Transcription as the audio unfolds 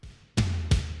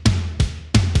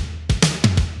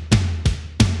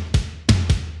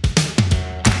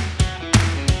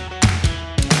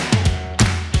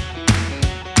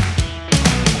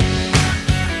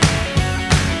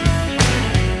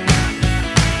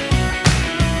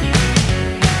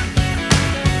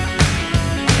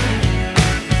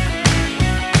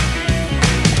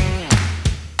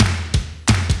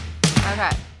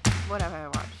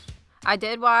I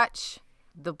did watch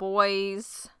The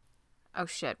Boys. Oh,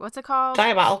 shit. What's it called?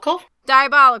 Diabolical?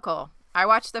 Diabolical. I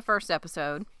watched the first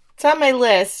episode. It's on my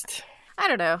list. I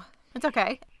don't know. It's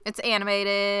okay. It's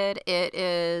animated. It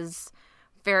is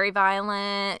very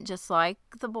violent, just like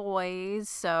The Boys.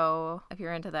 So if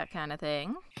you're into that kind of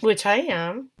thing. Which I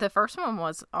am. The first one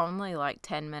was only like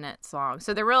 10 minutes long.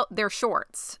 So they're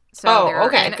shorts. So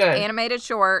they're good. Animated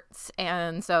shorts.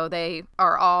 And so they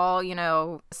are all,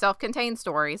 self-contained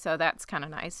stories. So that's kind of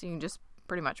nice. You can just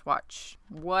pretty much watch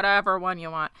whatever one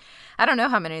you want. I don't know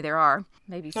how many there are.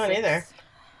 Maybe 6. Not either.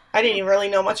 I didn't even really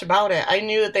know much about it. I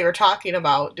knew that they were talking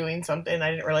about doing something. I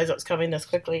didn't realize it was coming this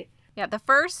quickly. Yeah, the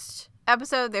first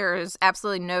episode, there is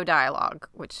absolutely no dialogue,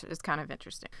 which is kind of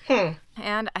interesting.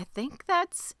 And I think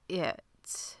that's it.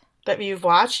 That you've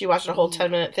watched? You watched a whole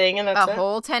 10-minute thing and that's it? A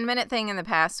whole 10-minute thing in the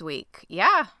past week.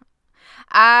 Yeah.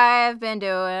 I've been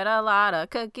doing a lot of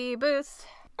cookie booths.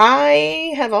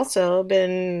 I have also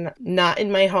been not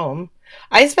in my home.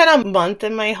 I spent a month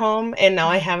in my home, and now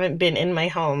I haven't been in my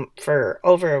home for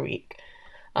over a week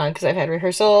because I've had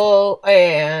rehearsal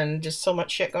and just so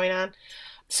much shit going on.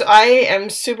 So I am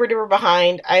super duper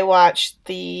behind. I watched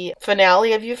the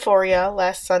finale of Euphoria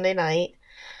last Sunday night.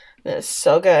 It's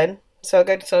so good. So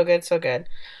good, so good, so good.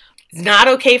 It's not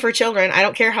okay for children. I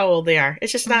don't care how old they are.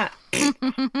 It's just not.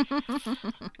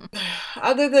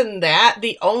 Other than that,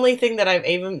 the only thing that I've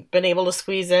even been able to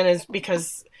squeeze in is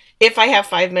because if I have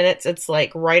 5 minutes, it's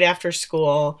like right after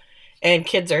school and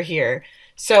kids are here.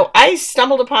 So I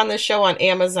stumbled upon this show on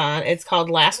Amazon. It's called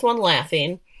Last One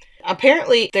Laughing.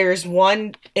 Apparently there's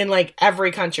one in like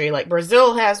every country. Like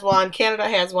Brazil has one, Canada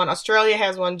has one, Australia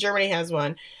has one, Germany has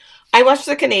one. I watched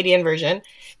the Canadian version.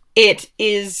 It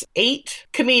is 8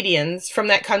 comedians from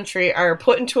that country are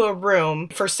put into a room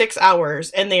for 6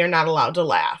 hours and they are not allowed to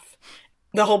laugh.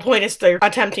 The whole point is they're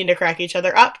attempting to crack each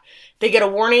other up. They get a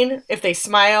warning if they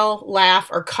smile, laugh,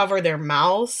 or cover their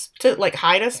mouths to like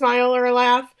hide a smile or a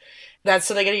laugh. That's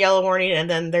so they get a yellow warning, and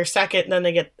then their second, then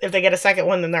if they get a second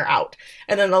one, then they're out.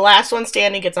 And then the last one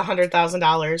standing gets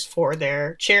 $100,000 for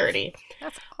their charity.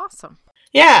 That's awesome.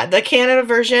 Yeah, the Canada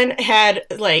version had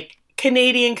like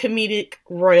Canadian comedic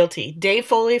royalty. Dave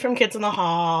Foley from Kids in the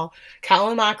Hall,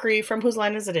 Colin Mockery from Whose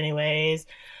Line Is It Anyways,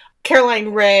 Caroline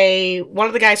Ray, one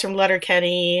of the guys from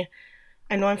Letterkenny.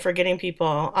 I know I'm forgetting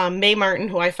people. Mae Martin,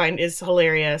 who I find is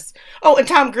hilarious. Oh, and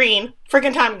Tom Green.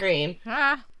 Freaking Tom Green.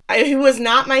 Who was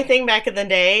not my thing back in the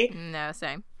day. No,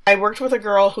 same. I worked with a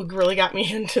girl who really got me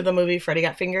into the movie Freddy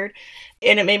Got Fingered,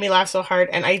 and it made me laugh so hard.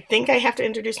 And I think I have to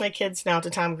introduce my kids now to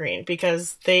Tom Green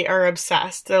because they are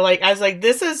obsessed. They're like, I was like,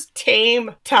 this is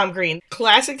tame Tom Green.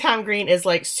 Classic Tom Green is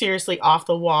like seriously off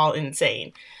the wall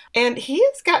insane. And he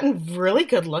has gotten really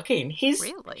good looking. He's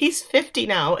 50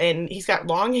 now, and he's got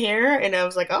long hair. And I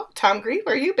was like, oh, Tom Green,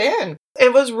 where you been?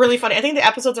 It was really funny. I think the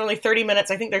episodes are only 30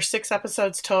 minutes. I think there's 6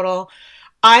 episodes total.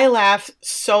 I laughed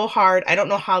so hard. I don't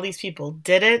know how these people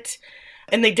did it.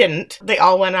 And they didn't. They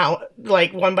all went out,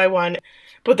 like, one by one.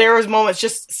 But there was moments,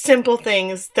 just simple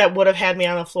things that would have had me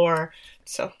on the floor.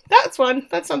 So that's one.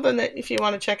 That's something that if you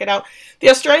want to check it out. The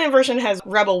Australian version has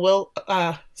Rebel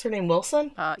is her name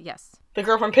Wilson? Yes. The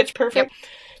girl from Pitch Perfect. Yep.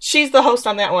 She's the host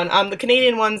on that one. The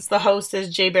Canadian one's the host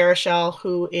is Jay Baruchel,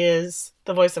 who is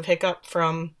the voice of Hiccup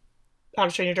from How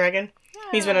to Train Your Dragon.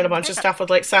 He's been in a bunch of stuff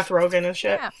with like Seth Rogen and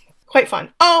shit. Yeah. Quite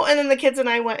fun. Oh, and then the kids and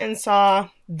I went and saw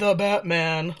The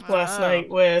Batman last night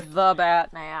with The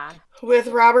Batman. With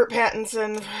Robert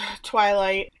Pattinson,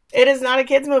 Twilight. It is not a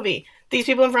kids movie. These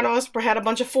people in front of us had a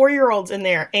bunch of 4-year-olds in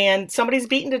there, and somebody's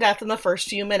beaten to death in the first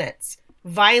few minutes.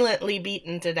 Violently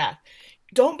beaten to death.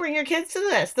 Don't bring your kids to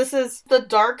this. This is The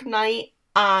Dark Knight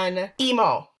on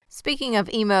emo. Speaking of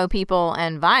emo people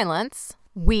and violence,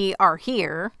 we are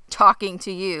here talking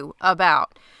to you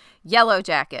about Yellow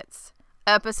Jackets,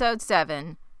 episode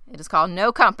 7. It is called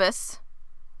No Compass,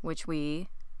 which we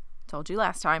told you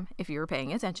last time if you were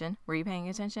paying attention. Were you paying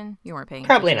attention? You weren't paying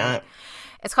Probably attention. Not.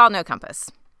 It's called No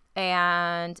Compass.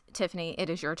 And Tiffany, it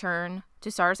is your turn to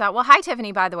start us out. Well, hi,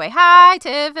 Tiffany, by the way. Hi,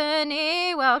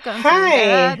 Tiffany. Welcome to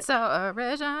That's So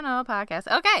Original Podcast.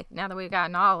 Okay, now that we've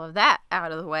gotten all of that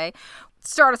out of the way,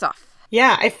 start us off.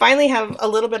 Yeah, I finally have a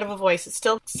little bit of a voice. It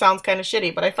still sounds kind of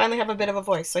shitty, but I finally have a bit of a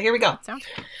voice. So here we go. Sounds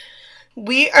good.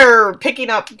 We are picking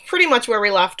up pretty much where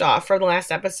we left off from the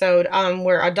last episode,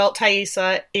 where adult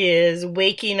Taissa is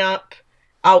waking up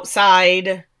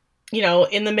outside, you know,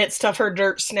 in the midst of her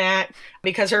dirt snack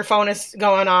because her phone is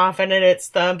going off, and then it's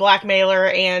the blackmailer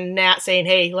and Nat saying,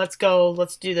 hey, let's go,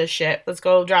 let's do this shit. Let's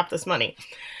go drop this money.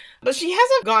 But she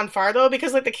hasn't gone far, though,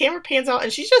 because, like, the camera pans out,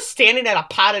 and she's just standing at a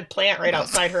potted plant right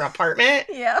outside her apartment.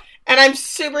 Yeah. And I'm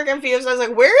super confused. I was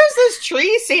like, where is this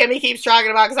tree Sammy keeps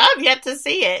talking about? Because I've yet to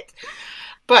see it.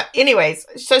 But anyways,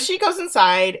 so she goes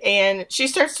inside and she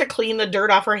starts to clean the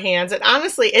dirt off her hands. And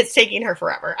honestly, it's taking her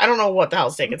forever. I don't know what the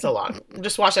hell's taking so long.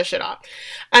 Just wash that shit off.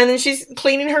 And then she's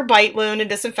cleaning her bite wound and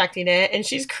disinfecting it. And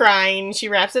she's crying. She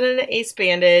wraps it in an ace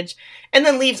bandage and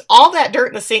then leaves all that dirt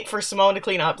in the sink for Simone to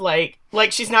clean up. Like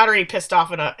she's not already pissed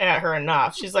off at her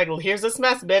enough. She's like, well, here's this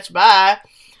mess, bitch. Bye.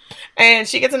 And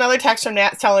she gets another text from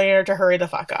Nat telling her to hurry the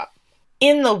fuck up.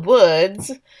 In the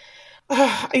woods... you know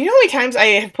how many times I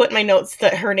have put in my notes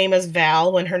that her name is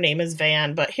Val when her name is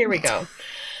Van, but here we go.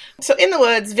 So in the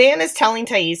woods, Van is telling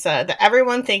Taissa that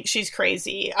everyone thinks she's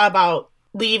crazy about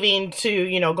leaving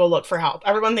to, go look for help.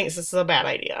 Everyone thinks this is a bad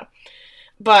idea.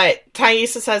 But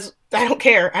Taissa says, I don't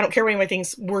care. I don't care what anyone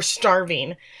thinks. We're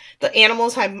starving. The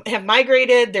animals have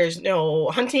migrated. There's no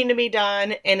hunting to be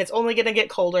done. And it's only going to get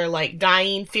colder. Like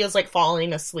dying feels like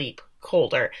falling asleep.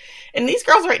 Colder. And these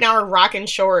girls right now are rocking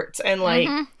shorts and like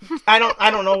I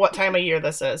don't know what time of year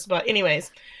this is, but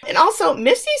anyways. And also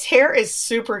Misty's hair is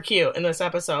super cute in this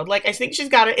episode. Like I think she's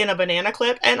got it in a banana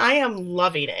clip and I am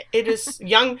loving it. It is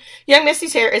young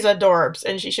Misty's hair is adorbs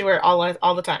and she should wear it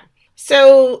all the time.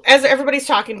 So as everybody's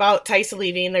talking about Taissa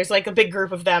leaving, there's like a big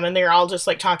group of them and they're all just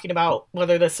like talking about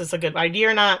whether this is a good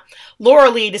idea or not. Laura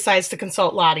Lee decides to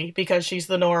consult Lottie because she's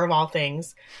the knower of all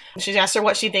things. She asks her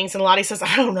what she thinks and Lottie says,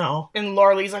 I don't know. And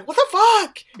Laura Lee's like, what the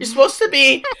fuck? You're supposed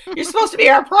to be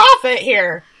our prophet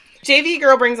here. JV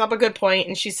Girl brings up a good point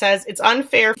and she says it's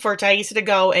unfair for Taissa to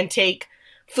go and take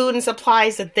food and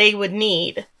supplies that they would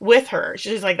need with her.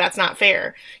 She's like, that's not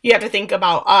fair. You have to think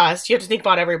about us. You have to think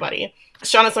about everybody.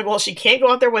 Shauna's like, well, she can't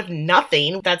go out there with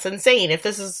nothing. That's insane. If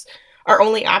this is our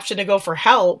only option to go for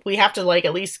help, we have to like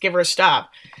at least give her a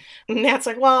stop. And Nat's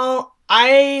like, well,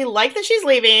 I like that she's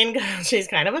leaving. She's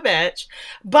kind of a bitch,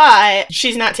 but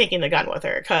she's not taking the gun with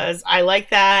her because I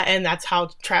like that. And that's how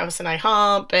Travis and I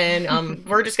hump. And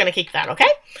we're just going to keep that. Okay.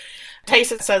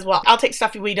 Tyson says, well, I'll take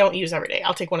stuff we don't use every day.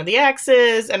 I'll take one of the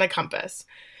axes and a compass.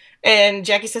 And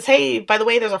Jackie says, hey, by the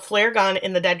way, there's a flare gun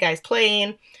in the dead guy's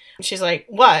plane. She's like,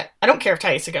 what? I don't care if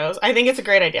Taissa goes. I think it's a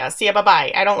great idea. See ya,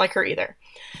 bye-bye. I don't like her either.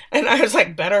 And I was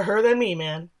like, better her than me,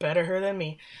 man. Better her than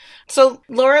me. So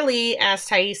Laura Lee asked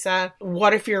Taissa,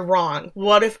 what if you're wrong?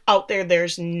 What if out there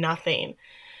there's nothing?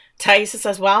 Taissa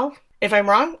says, well, if I'm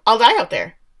wrong, I'll die out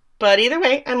there. But either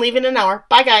way, I'm leaving in an hour.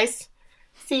 Bye, guys.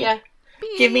 See ya.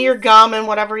 Peace. Give me your gum and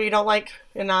whatever you don't like,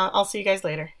 and I'll see you guys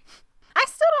later. I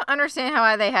still don't understand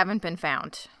how they haven't been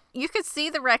found. You could see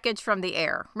the wreckage from the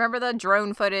air. Remember the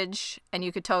drone footage? And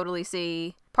you could totally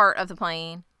see part of the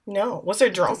plane. No. Was there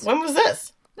drone? When was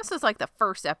this? This was like the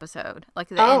first episode. Like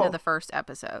the end of the first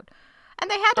episode. And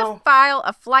they had to file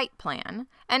a flight plan.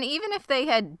 And even if they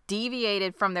had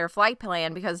deviated from their flight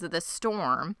plan because of the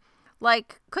storm,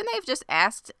 like, couldn't they have just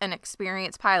asked an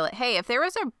experienced pilot, hey, if there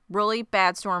was a really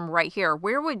bad storm right here,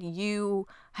 where would you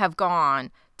have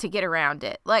gone to get around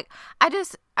it? Like,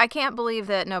 I can't believe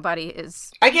that nobody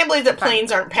is... I can't believe that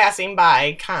planes aren't passing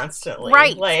by constantly.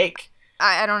 Right. Like...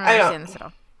 I don't understand this at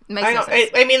all. It makes no sense.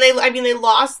 I mean, they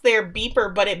lost their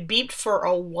beeper, but it beeped for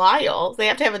a while. They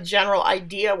have to have a general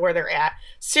idea where they're at.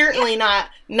 Certainly not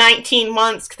 19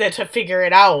 months to figure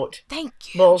it out. Thank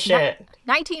you. Bullshit.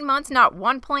 19 months, not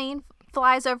one plane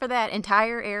flies over that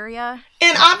entire area.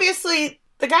 And obviously,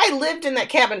 the guy lived in that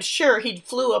cabin. Sure, he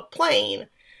flew a plane.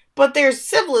 But there's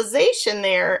civilization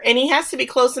there, and he has to be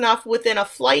close enough within a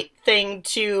flight thing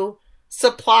to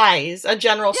supplies, a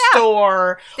general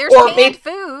store. There's canned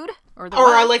food. Or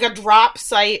like a drop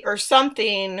site or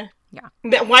something.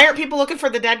 Yeah. Why aren't people looking for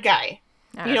the dead guy?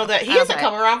 That he hasn't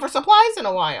come around for supplies in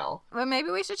a while. Well,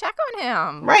 maybe we should check on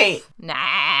him. Right.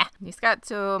 Nah. He's got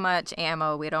too much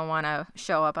ammo. We don't want to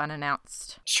show up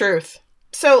unannounced. Truth.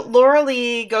 So Laura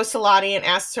Lee goes to Lottie and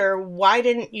asks her, why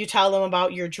didn't you tell them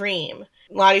about your dream?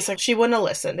 Lottie's like, she wouldn't have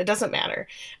listened. It doesn't matter.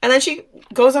 And then she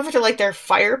goes over to like their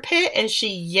fire pit and she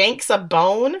yanks a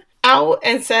bone out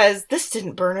and says, this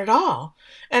didn't burn at all.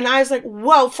 And I was like,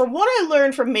 well, from what I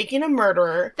learned from making a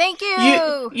murderer... Thank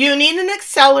you! You need an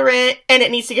accelerant, and it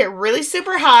needs to get really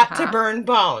super hot to burn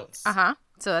bones.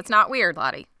 So that's not weird,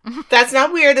 Lottie. That's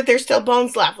not weird that there's still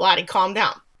bones left. Lottie, calm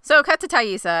down. So cut to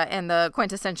Taissa and the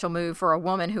quintessential move for a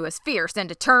woman who is fierce and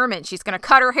determined. She's going to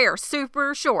cut her hair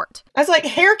super short. I was like,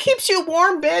 hair keeps you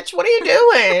warm, bitch. What are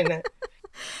you doing?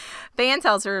 Van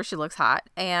tells her she looks hot,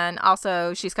 and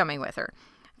also she's coming with her.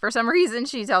 For some reason,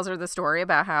 she tells her the story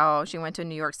about how she went to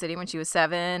New York City when she was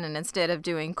 7, and instead of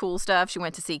doing cool stuff, she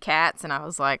went to see cats. And I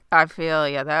was like, I feel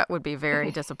ya. That would be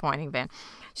very disappointing, Van.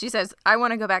 She says, I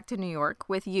want to go back to New York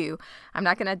with you. I'm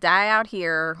not going to die out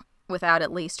here without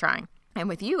at least trying. And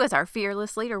with you as our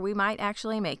fearless leader, we might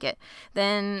actually make it.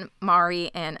 Then Mari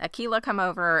and Akila come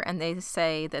over and they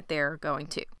say that they're going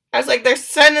to. I was like, they're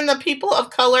sending the people of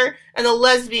color and the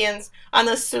lesbians on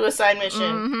this suicide mission.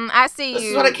 Mm-hmm. I see this you.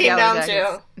 This is what it came down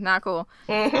to. Not cool.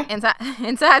 Mm-hmm.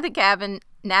 Inside the cabin,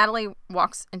 Natalie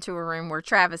walks into a room where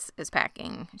Travis is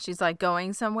packing. She's like,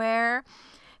 going somewhere?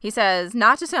 He says,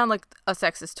 not to sound like a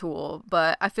sexist tool,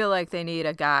 but I feel like they need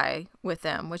a guy with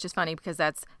them, which is funny because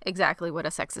that's exactly what a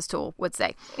sexist tool would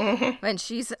say. Mm-hmm. And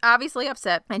she's obviously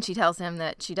upset, and she tells him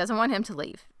that she doesn't want him to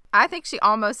leave. I think she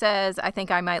almost says, I think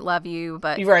I might love you,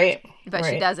 but she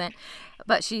doesn't.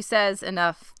 But she says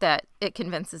enough that it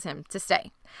convinces him to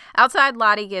stay. Outside,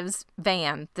 Lottie gives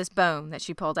Van this bone that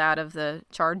she pulled out of the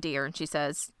charred deer, and she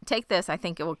says, take this, I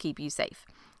think it will keep you safe.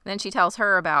 Then she tells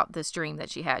her about this dream that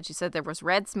she had. She said there was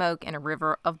red smoke and a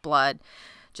river of blood.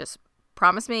 Just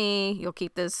promise me you'll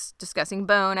keep this disgusting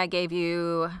bone I gave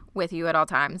you with you at all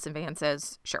times. And Van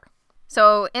says, sure.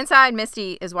 So inside,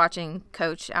 Misty is watching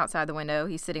Coach outside the window.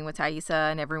 He's sitting with Taissa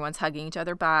and everyone's hugging each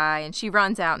other bye. And she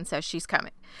runs out and says she's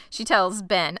coming. She tells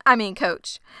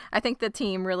Coach, I think the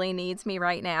team really needs me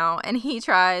right now. And he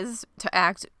tries to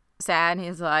act sad, and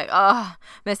he's like, oh,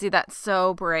 Misty, that's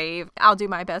so brave. I'll do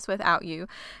my best without you.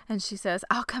 And she says,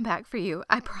 I'll come back for you,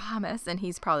 I promise. And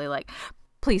he's probably like,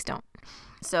 please don't.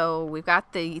 So we've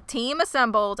got the team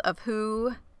assembled of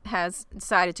who has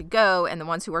decided to go, and the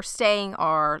ones who are staying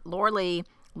are Laura Lee,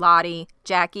 Lottie,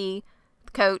 Jackie,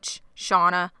 Coach,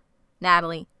 Shauna,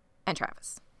 Natalie, and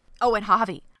Travis. Oh, and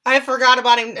Javi. I forgot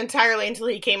about him entirely until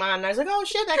he came on, and I was like, oh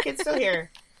shit, that kid's still here.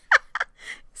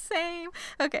 Same.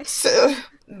 Okay. So,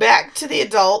 back to the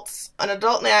adults. An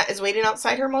adult Nat is waiting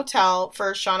outside her motel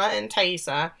for Shauna and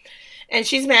Taissa. And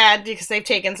she's mad because they've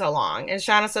taken so long. And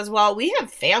Shauna says, well, we have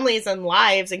families and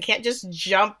lives and can't just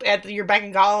jump at your beck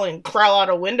and call and crawl out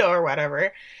a window or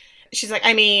whatever. She's like,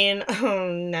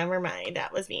 never mind.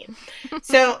 That was mean.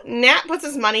 So Nat puts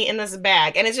his money in this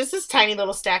bag, and it's just this tiny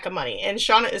little stack of money. And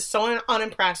Shauna is so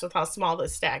unimpressed with how small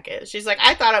this stack is. She's like,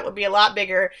 I thought it would be a lot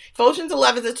bigger. If Ocean's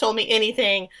 11 has told me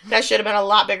anything, that should have been a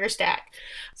lot bigger stack.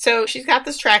 So she's got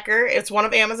this tracker. It's one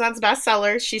of Amazon's best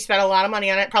sellers. She spent a lot of money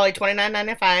on it, probably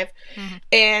 $29.95,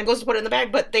 and goes to put it in the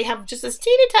bag. But they have just this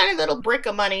teeny tiny little brick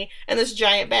of money in this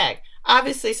giant bag.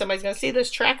 Obviously, somebody's going to see this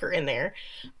tracker in there.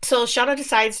 So Shauna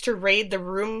decides to raid the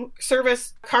room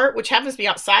service cart, which happens to be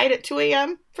outside at 2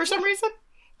 a.m. for some reason.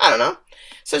 I don't know.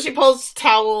 So she pulls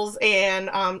towels and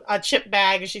a chip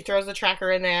bag, and she throws the tracker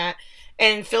in that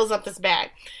and fills up this bag.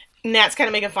 Nat's kind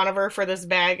of making fun of her for this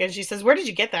bag, and she says, where did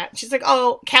you get that? She's like,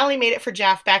 oh, Callie made it for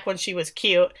Jeff back when she was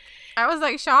cute. I was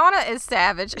like, Shauna is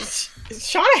savage.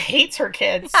 Shauna hates her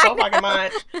kids so fucking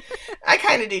much. I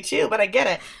kind of do too, but I get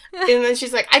it. And then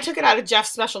she's like, I took it out of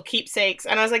Jeff's special keepsakes.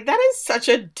 And I was like, that is such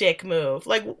a dick move.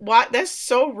 Like, what? That's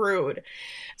so rude.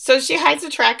 So she hides the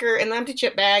tracker in the empty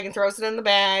chip bag and throws it in the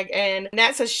bag. And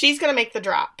Nat says she's going to make the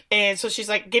drop. And so she's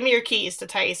like, give me your keys to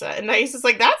Taissa. And Taissa's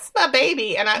like, that's the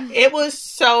baby. And it was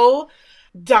so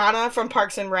Donna from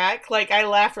Parks and Rec. Like, I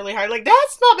laughed really hard. Like,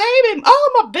 that's my baby.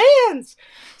 Oh, my bands.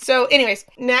 So anyways,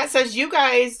 Nat says, you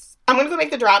guys, I'm going to go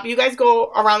make the drop. You guys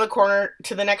go around the corner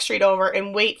to the next street over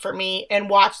and wait for me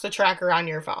and watch the tracker on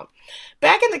your phone.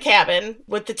 Back in the cabin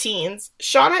with the teens,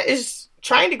 Shauna is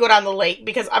trying to go down the lake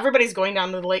because everybody's going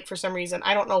down the lake for some reason.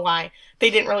 I don't know why. They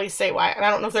didn't really say why. And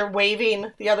I don't know if they're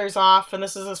waving the others off and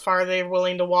this is as far as they're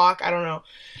willing to walk. I don't know.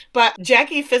 But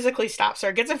Jackie physically stops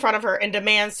her, gets in front of her, and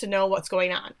demands to know what's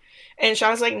going on. And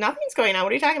Shauna's like, nothing's going on.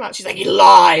 What are you talking about? She's like, you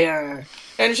liar.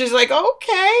 And she's like,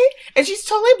 okay. And she's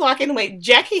totally blocking the way.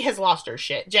 Jackie has lost her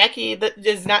shit. Jackie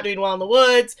is not doing well in the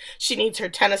woods. She needs her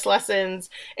tennis lessons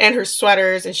and her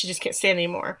sweaters, and she just can't stand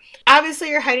anymore. Obviously,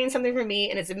 you're hiding something from me,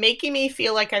 and it's making me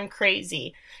feel like I'm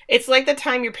crazy. It's like the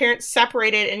time your parents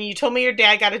separated and you told me your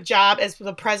dad got a job as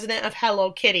the president of Hello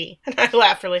Kitty. And I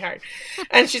laughed really hard.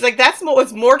 And she's like, that's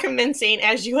what's more convincing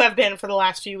as you have been for the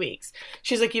last few weeks.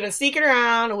 She's like, you've been sneaking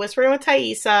around, whispering with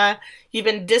Taissa. You've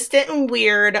been distant and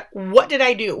weird. What did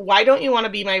I do? Why don't you want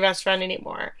to be my best friend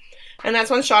anymore? And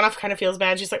that's when Shauna kind of feels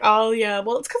bad. She's like, oh, yeah,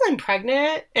 well, it's because I'm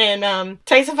pregnant. And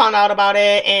Taissa found out about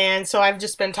it. And so I've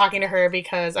just been talking to her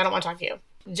because I don't want to talk to you.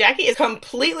 Jackie is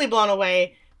completely blown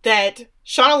away that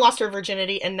Shauna lost her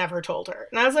virginity and never told her.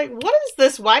 And I was like, what is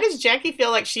this? Why does Jackie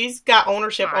feel like she's got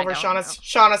ownership over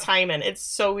Shauna's hymen? It's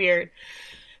so weird.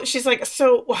 She's like,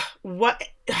 so what,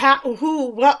 how, who,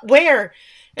 what, where?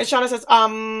 And Shauna says,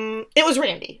 it was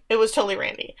Randy. It was totally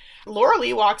Randy. Laura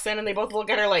Lee walks in and they both look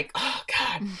at her like, oh,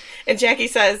 God. And Jackie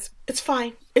says, it's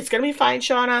fine. It's going to be fine,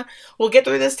 Shauna. We'll get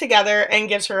through this together, and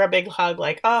gives her a big hug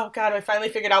like, oh, God, I finally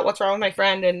figured out what's wrong with my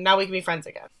friend, and now we can be friends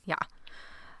again. Yeah.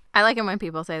 I like it when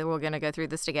people say that we're going to go through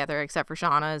this together, except for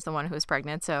Shauna is the one who is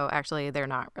pregnant. So actually, they're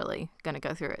not really going to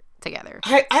go through it together.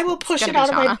 I will push it out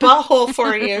of my butthole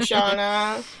for you,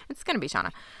 Shauna. It's going to be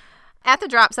Shauna. At the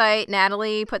drop site,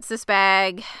 Natalie puts this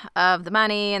bag of the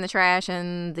money and the trash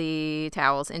and the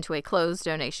towels into a closed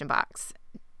donation box.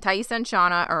 Taissa and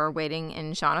Shauna are waiting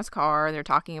in Shauna's car. They're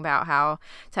talking about how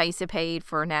Taissa paid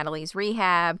for Natalie's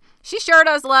rehab. She sure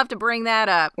does love to bring that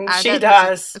up. She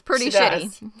does. It's pretty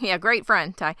shitty. Yeah, great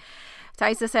friend,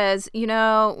 Taissa says,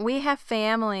 we have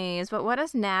families, but what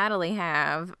does Natalie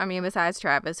have? I mean, besides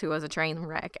Travis, who was a train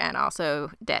wreck and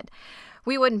also dead.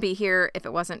 We wouldn't be here if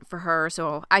it wasn't for her,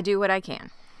 so I do what I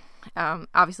can.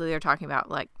 Obviously, they're talking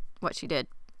about, like, what she did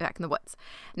back in the woods.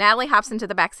 Natalie hops into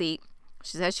the back seat.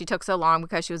 She says she took so long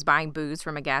because she was buying booze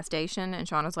from a gas station. And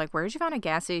Shauna's like, where did you find a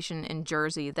gas station in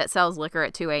Jersey that sells liquor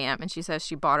at 2 a.m.? And she says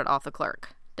she bought it off the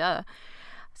clerk. Duh.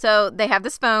 So they have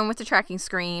this phone with the tracking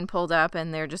screen pulled up,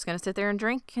 and they're just going to sit there and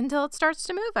drink until it starts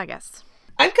to move, I guess.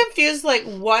 I'm confused, like,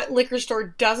 what liquor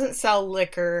store doesn't sell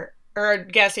liquor, or a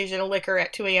gas station liquor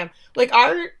at 2 a.m.? Like,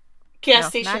 our gas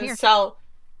stations sell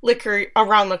liquor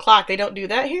around the clock. They don't do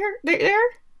that here? There?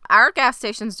 Our gas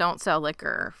stations don't sell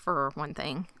liquor, for one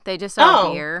thing. They just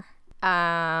sell beer.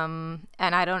 And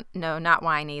I don't know, not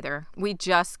wine either. We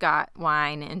just got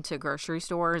wine into grocery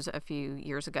stores a few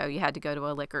years ago. You had to go to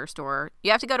a liquor store.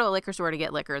 You have to go to a liquor store to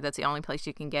get liquor. That's the only place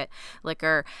you can get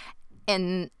liquor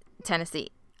in Tennessee.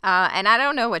 And I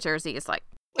don't know what Jersey is like.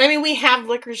 I mean, we have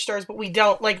liquor stores, but we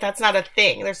don't, like, that's not a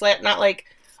thing. There's not, like,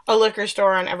 a liquor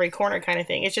store on every corner kind of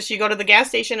thing. It's just you go to the gas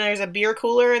station and there's a beer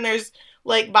cooler and there's,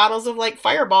 like, bottles of, like,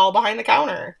 Fireball behind the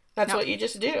counter. That's what you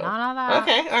just do. None of that.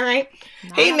 Okay, all right.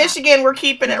 Hey, Michigan, we're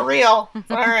keeping it real.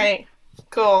 All right,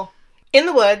 cool. In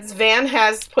the woods, Van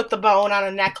has put the bone on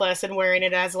a necklace and wearing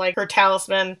it as, like, her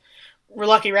talisman,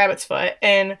 Lucky Rabbit's foot.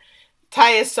 And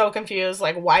Ty is so confused,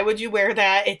 like, why would you wear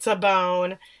that? It's a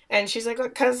bone. And she's like,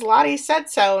 because Lottie said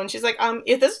so. And she's like,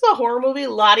 if this is a horror movie,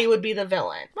 Lottie would be the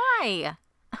villain. Why?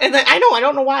 And then, I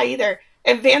don't know why either.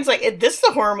 And Van's like, if this is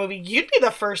a horror movie, you'd be the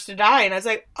first to die. And I was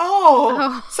like,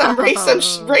 some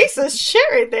racist shit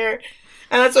right there.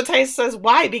 And that's what Taissa says,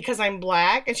 why? Because I'm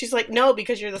black? And she's like, no,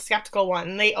 because you're the skeptical one.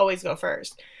 And they always go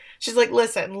first. She's like,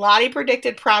 listen, Lottie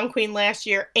predicted prom queen last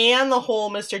year and the whole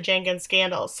Mr. Jenkins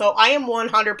scandal. So I am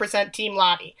 100% team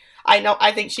Lottie.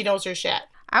 I think she knows her shit.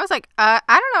 I was like, I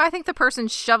don't know. I think the person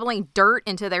shoveling dirt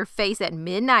into their face at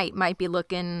midnight might be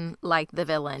looking like the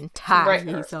villain.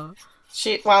 Taissa.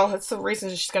 That's the reason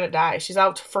she's going to die. She's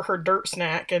out for her dirt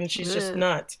snack, and she's just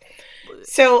nuts.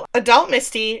 So, adult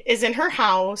Misty is in her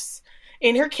house,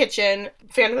 in her kitchen.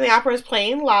 Phantom of the Opera is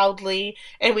playing loudly,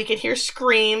 and we can hear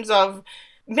screams of,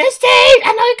 Misty,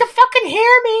 I know you can fucking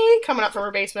hear me, coming up from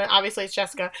her basement. Obviously, it's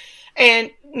Jessica.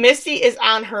 And Misty is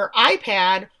on her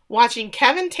iPad watching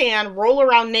Kevin Tan roll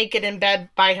around naked in bed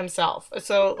by himself.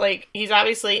 So, like, he's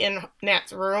obviously in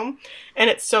Nat's room, and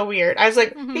it's so weird. I was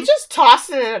like, he's just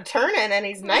tossing and turning, and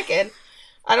he's naked.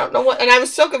 I don't know what, and I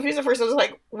was so confused at first. I was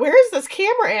like, where is this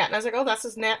camera at? And I was like, oh, that's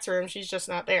his Nat's room. She's just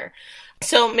not there.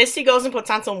 So Misty goes and puts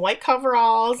on some white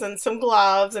coveralls and some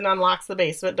gloves and unlocks the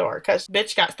basement door, because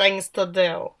bitch got things to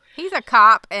do. He's a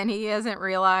cop, and he hasn't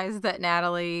realized that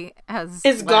Natalie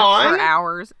is gone for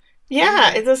hours.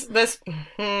 Yeah, it's this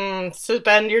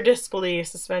suspend your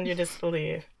disbelief.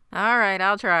 All right,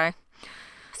 I'll try.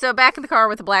 So back in the car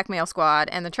with the blackmail squad,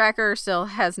 and the tracker still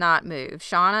has not moved.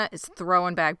 Shauna is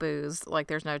throwing back booze like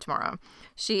there's no tomorrow.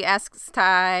 She asks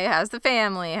Ty, how's the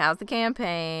family? How's the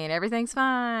campaign? Everything's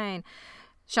fine.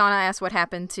 Shauna asks what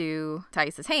happened to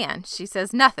Taissa's hand. She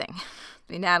says nothing.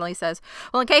 Natalie says,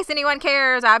 well, in case anyone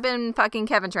cares, I've been fucking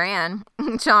Kevin Tran.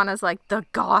 Shauna's like, the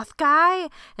goth guy?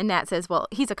 And Nat says, well,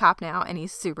 he's a cop now, and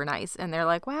he's super nice. And they're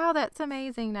like, wow, that's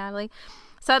amazing, Natalie.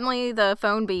 Suddenly, the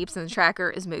phone beeps, and the tracker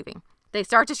is moving. They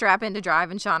start to strap in to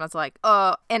drive, and Shauna's like,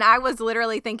 and I was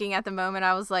literally thinking at the moment,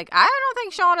 I was like, I don't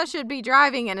think Shauna should be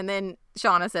driving. And then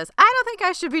Shauna says, I don't think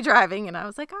I should be driving. And I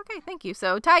was like, okay, thank you.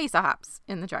 So Taissa hops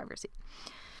in the driver's seat.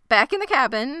 Back in the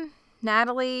cabin,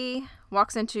 Natalie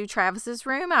walks into Travis's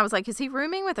room. I was like, is he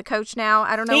rooming with a coach now?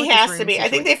 I don't know. He has to be. I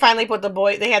think they finally put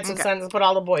they had some sense and put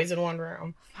all the boys in one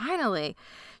room. Finally.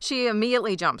 She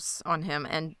immediately jumps on him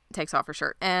and takes off her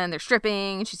shirt. And they're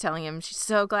stripping. She's telling him she's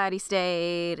so glad he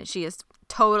stayed. She is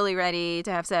totally ready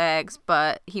to have sex,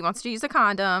 but he wants to use a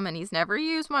condom, and he's never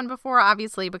used one before,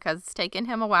 obviously, because it's taken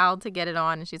him a while to get it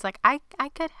on. And she's like, I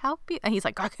could help you. And he's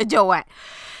like, I could do it.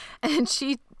 And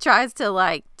she tries to,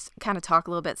 like, kind of talk a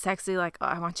little bit sexy, like, oh,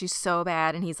 I want you so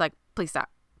bad. And he's like, please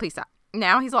stop. Please stop.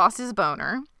 Now he's lost his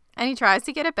boner. and he tries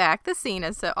to get it back. The scene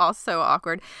is also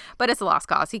awkward, but it's a lost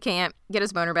cause. He can't get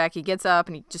his boner back. He gets up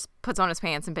and he just puts on his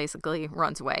pants and basically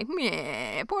runs away.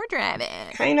 Yeah, poor Travis.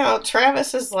 I know.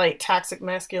 Travis is like toxic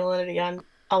masculinity on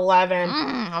 11.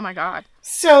 Oh my God.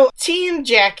 So Teen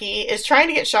Jackie is trying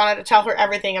to get Shauna to tell her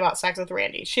everything about sex with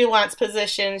Randy. She wants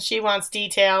positions. She wants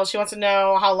details. She wants to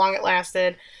know how long it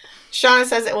lasted. Shauna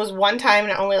says it was one time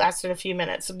and it only lasted a few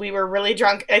minutes. We were really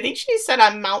drunk. I think she said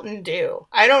on Mountain Dew.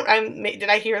 Did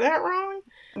I hear that wrong?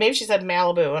 Maybe she said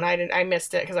Malibu and I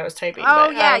missed it because I was typing.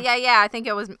 Oh, but, yeah. I think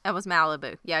it was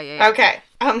Malibu. Yeah. Okay.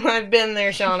 I've been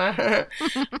there, Shauna.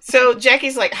 So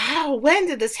Jackie's like, when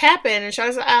did this happen? And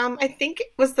Shauna's like, I think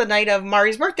it was the night of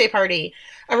Mari's birthday party.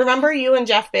 I remember you and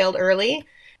Jeff bailed early.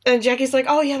 And Jackie's like,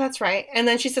 oh, yeah, that's right. And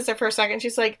then she sits there for a second.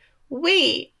 She's like,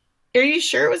 wait, are you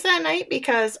sure it was that night?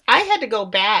 Because I had to go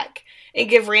back and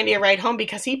give Randy a ride home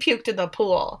because he puked in the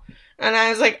pool. And I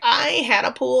was like, I had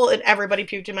a pool and everybody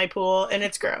puked in my pool and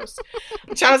it's gross.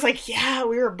 Sean was like, yeah,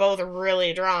 we were both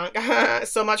really drunk.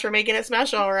 So much for making it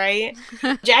special, right?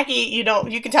 Jackie,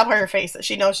 you can tell by her face that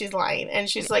she knows she's lying. And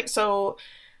she's like, so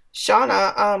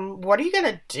Shauna, what are you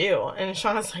going to do? And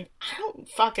Shauna's like, I don't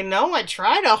fucking know. I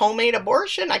tried a homemade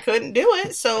abortion. I couldn't do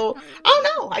it. So I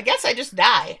don't know. I guess I just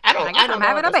die. I don't know. I'm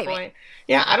having a baby. Point.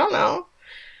 Yeah, I don't know.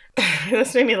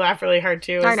 This made me laugh really hard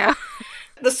too. I know.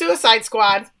 The Suicide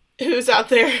Squad, who's out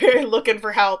there looking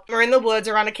for help. We're in the woods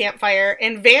around a campfire,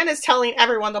 and Van is telling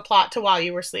everyone the plot to While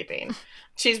You Were Sleeping.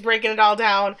 She's breaking it all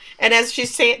down, and as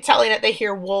she's telling it, they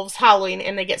hear wolves howling,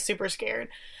 and they get super scared.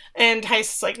 And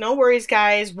Tyson's like, no worries,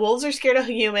 guys. Wolves are scared of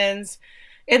humans,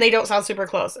 and they don't sound super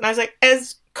close. And I was like,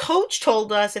 as Coach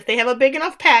told us, if they have a big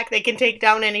enough pack, they can take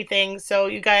down anything, so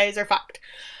you guys are fucked.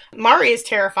 Mari is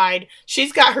terrified.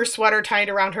 She's got her sweater tied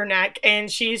around her neck, and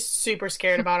she's super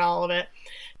scared about all of it.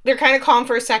 They're kind of calm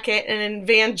for a second, and then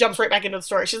Van jumps right back into the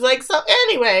story. She's like, so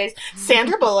anyways,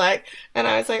 Sandra Bullock. And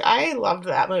I was like, I loved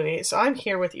that movie, so I'm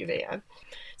here with you, Van.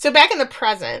 So back in the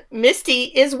present, Misty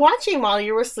is watching While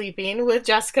You Were Sleeping with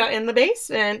Jessica in the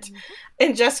basement. Mm-hmm.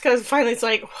 And Jessica finally is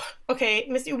like, okay,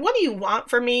 Misty, what do you want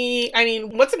from me? I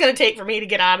mean, what's it going to take for me to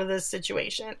get out of this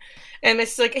situation? And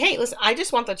Misty's like, hey, listen, I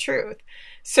just want the truth.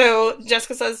 So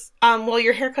Jessica says, well,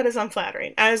 your haircut is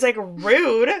unflattering. I was like,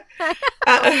 rude.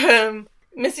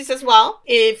 Misty says, well,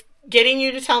 if getting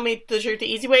you to tell me the truth the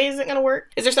easy way isn't going to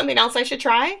work, is there something else I should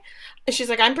try? And she's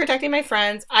like, I'm protecting my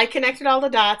friends. I connected all the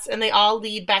dots, and they all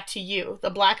lead back to you.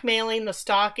 The blackmailing, the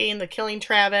stalking, the killing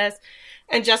Travis.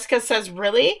 And Jessica says,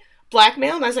 really?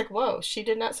 Blackmail? And I was like, whoa, she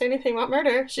did not say anything about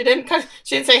murder. She didn't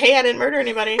say, hey, I didn't murder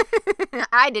anybody.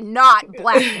 I did not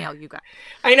blackmail you guys.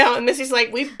 I know. And Missy's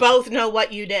like, we both know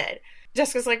what you did.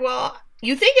 Jessica's like, well,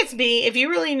 you think it's me. If you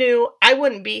really knew, I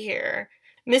wouldn't be here.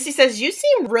 Missy says, you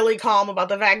seem really calm about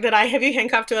the fact that I have you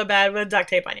handcuffed to a bed with duct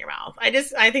tape on your mouth.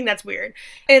 I think that's weird.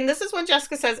 And this is when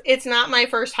Jessica says, it's not my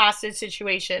first hostage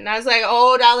situation. And I was like,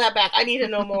 oh, dial that back. I need to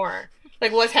know more.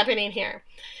 Like, what's happening here?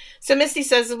 So Misty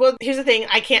says, well, here's the thing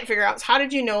I can't figure out. How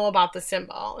did you know about the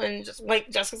symbol? And just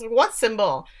like Jessica's like, what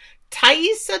symbol?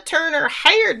 Thaisa Turner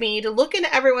hired me to look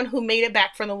into everyone who made it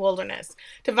back from the wilderness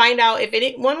to find out if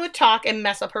anyone would talk and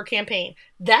mess up her campaign.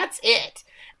 That's it.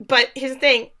 But here's the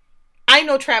thing. I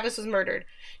know Travis was murdered.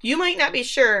 You might not be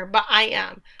sure, but I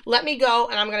am. Let me go,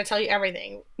 and I'm going to tell you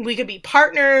everything. We could be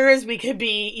partners. We could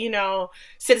be,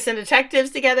 citizen detectives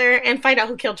together and find out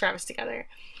who killed Travis together.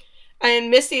 And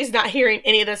Misty is not hearing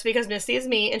any of this because Misty is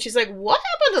me. And she's like, what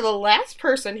happened to the last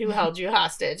person who held you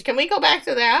hostage? Can we go back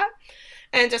to that?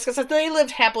 And Jessica says, they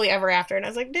lived happily ever after. And I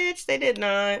was like, bitch, they did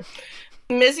not.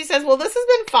 Misty says, well, this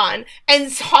has been fun.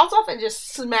 And hauls off and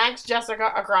just smacks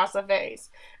Jessica across the face.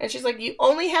 And she's like, you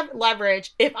only have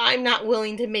leverage if I'm not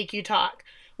willing to make you talk.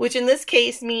 Which in this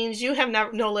case means you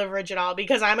have no leverage at all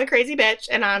because I'm a crazy bitch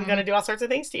and I'm going to do all sorts of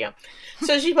things to you.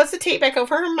 So she puts the tape back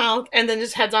over her mouth and then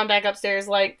just heads on back upstairs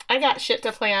like, I got shit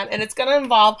to plan. And it's going to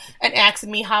involve an axe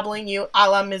and me hobbling you a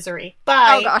la Misery.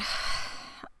 Bye.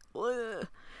 Oh,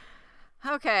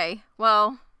 God. Okay.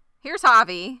 Well, here's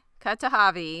Javi. Cut to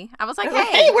Javi. I was like,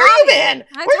 hey, where have you been?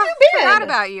 Where have you been? I forgot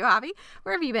about you, Javi.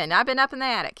 Where have you been? I've been up in the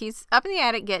attic. He's up in the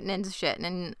attic getting into shit.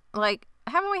 And,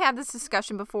 haven't we had this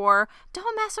discussion before?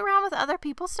 Don't mess around with other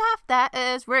people's stuff. That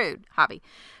is rude, Javi.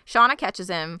 Shauna catches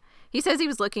him. He says he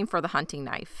was looking for the hunting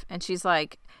knife. And she's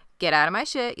like, get out of my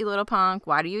shit, you little punk.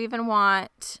 Why do you even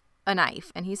want a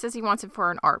knife? And he says he wants it for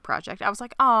an art project. I was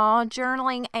like, aw,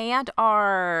 journaling and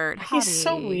art. He's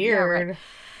so weird. Yeah, right.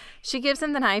 She gives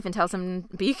him the knife and tells him,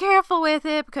 be careful with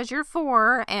it because you're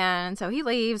 4. And so he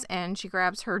leaves and she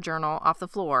grabs her journal off the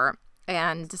floor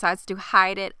and decides to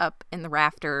hide it up in the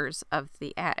rafters of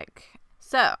the attic.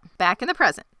 So, back in the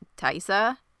present,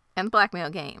 Thaisa and the blackmail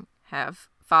game have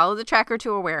follow the tracker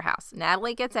to a warehouse.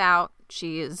 Natalie gets out.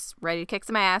 She is ready to kick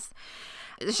some ass.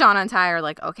 Shauna and Ty are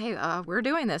like, okay, we're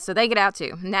doing this. So they get out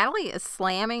too. Natalie is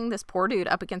slamming this poor dude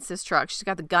up against his truck. She's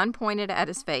got the gun pointed at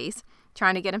his face,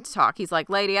 trying to get him to talk. He's like,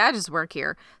 lady, I just work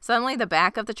here. Suddenly the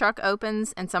back of the truck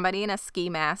opens and somebody in a ski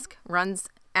mask runs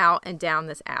out and down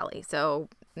this alley. So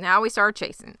now we start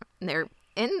chasing. They're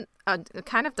in a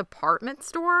kind of department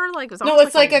store. Like no,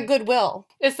 it's like a Goodwill.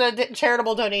 It's a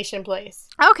charitable donation place.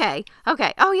 Okay.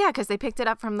 Oh yeah, because they picked it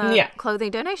up from the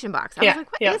clothing donation box. I was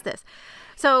like, what is this?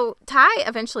 So Ty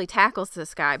eventually tackles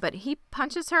this guy, but he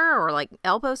punches her or like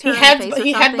elbows her in the face or something.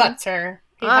 He headbutts her.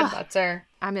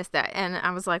 I missed that. And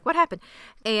I was like, what happened?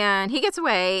 And he gets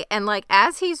away. And like,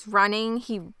 as he's running,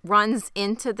 he runs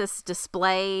into this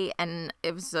display. And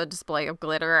it was a display of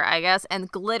glitter, I guess.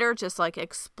 And glitter just like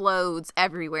explodes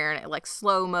everywhere. And it like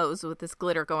slow-mos with this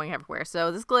glitter going everywhere.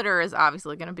 So this glitter is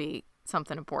obviously going to be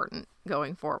something important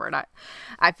going forward,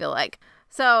 I feel like.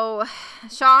 So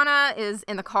Shauna is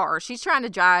in the car. She's trying to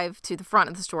drive to the front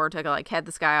of the store to like head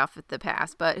this guy off at the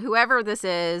pass. But whoever this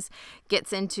is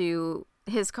gets into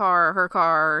his car, her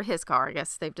car, his car, I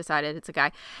guess they've decided it's a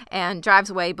guy, and drives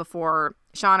away before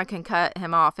Shauna can cut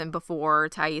him off and before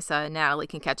Taissa and Natalie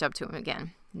can catch up to him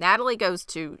again. Natalie goes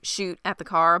to shoot at the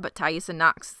car, but Taissa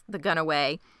knocks the gun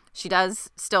away. She does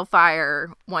still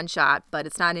fire one shot, but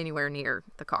it's not anywhere near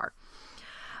the car.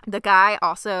 The guy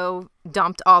also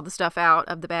dumped all the stuff out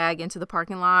of the bag into the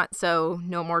parking lot, so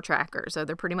no more tracker. So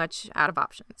they're pretty much out of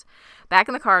options. Back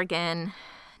in the car again,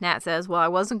 Nat says, well, I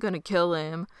wasn't going to kill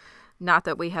him. Not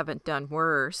that we haven't done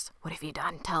worse. What have you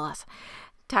done? Tell us.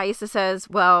 Taissa says,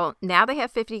 well, now they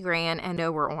have 50 grand and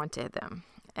know we're on to them.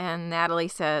 And Natalie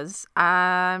says,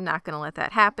 I'm not going to let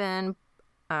that happen.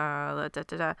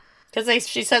 Because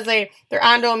she says they're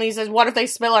onto him. He says, what if they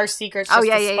spill our secrets just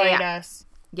to spite us?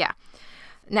 Yeah.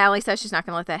 Natalie says she's not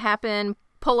going to let that happen.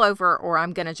 Pull over or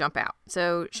I'm going to jump out.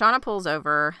 So Shauna pulls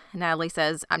over. Natalie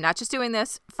says, I'm not just doing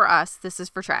this for us. This is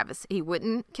for Travis. He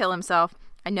wouldn't kill himself.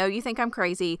 I know you think I'm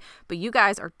crazy, but you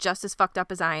guys are just as fucked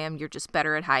up as I am. You're just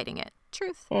better at hiding it.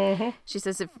 Truth. Mm-hmm. She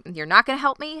says, if you're not going to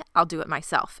help me, I'll do it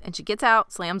myself. And she gets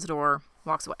out, slams the door,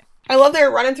 walks away. I love they're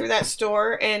running through that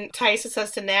store, and Taissa says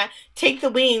to Nat, take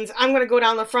the wings. I'm going to go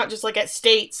down the front just like at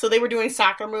State. So they were doing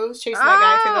soccer moves, chasing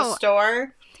that guy through the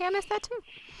store. Yeah, I missed that too.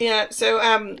 Yeah,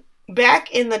 so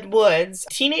back in the woods,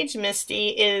 teenage Misty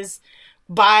is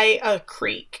by a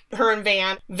creek. Her and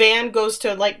Van. Van goes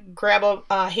to like grab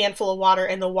a handful of water,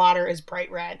 and the water is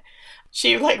bright red.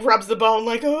 She like rubs the bone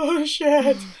like, oh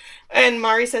shit. And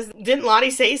Mari says, didn't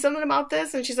Lottie say something about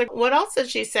this? And she's like, what else did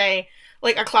she say?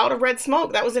 Like a cloud of red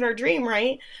smoke. That was in her dream,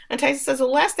 right? And Taissa says,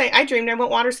 well, last night I dreamed I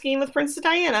went water skiing with Princess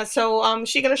Diana. So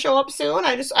she gonna show up soon?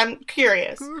 I'm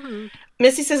curious. Mm-hmm.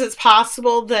 Missy says it's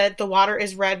possible that the water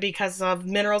is red because of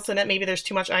minerals in it. Maybe there's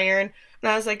too much iron.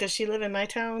 And I was like, does she live in my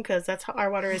town? Because that's how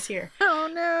our water is here. Oh,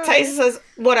 no. Taissa says,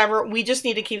 whatever, we just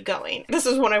need to keep going. This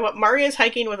is when Mari is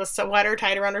hiking with a sweater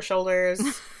tied around her shoulders.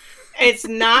 It's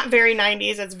not very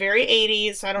 90s. It's very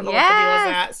 80s. So I don't know what the deal is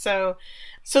that.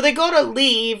 So they go to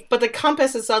leave, but the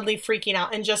compass is suddenly freaking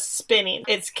out and just spinning.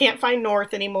 It can't find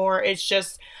north anymore. It's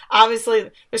just,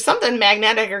 obviously, there's something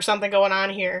magnetic or something going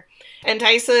on here. And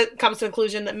Taissa comes to the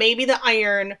conclusion that maybe the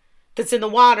iron that's in the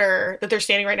water that they're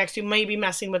standing right next to may be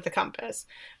messing with the compass.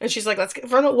 And she's like, let's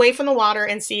get away from the water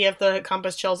and see if the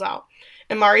compass chills out.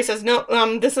 And Mari says, no,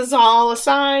 this is all a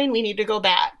sign. We need to go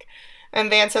back. And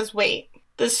Van says, wait,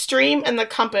 the stream and the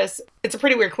compass, it's a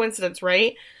pretty weird coincidence,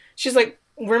 right? She's like,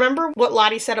 remember what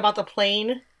Lottie said about the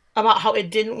plane? About how it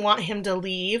didn't want him to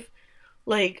leave?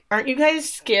 Like, aren't you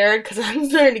guys scared? Because I'm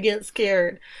starting to get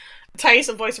scared.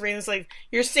 Taissa voice of reason is like,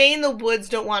 you're saying the woods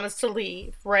don't want us to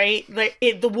leave, right? Like,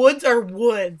 the woods are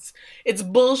woods. It's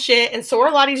bullshit, and so are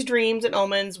Lottie's dreams and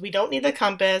omens. We don't need the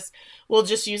compass. We'll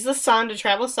just use the sun to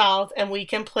travel south, and we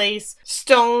can place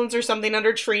stones or something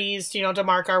under trees, to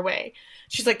mark our way.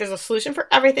 She's like, there's a solution for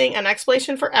everything, an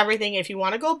explanation for everything. If you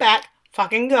want to go back,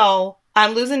 fucking go.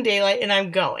 I'm losing daylight, and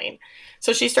I'm going.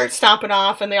 So she starts stomping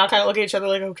off, and they all kind of look at each other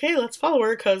like, okay, let's follow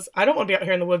her, because I don't want to be out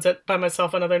here in the woods by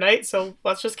myself another night, so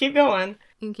let's just keep going.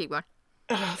 You can keep going.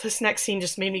 Oh, this next scene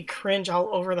just made me cringe all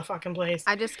over the fucking place.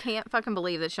 I just can't fucking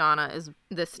believe that Shauna is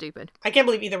this stupid. I can't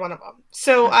believe either one of them.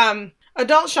 So,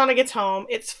 adult Shauna gets home.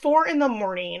 It's 4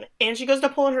 a.m, and she goes to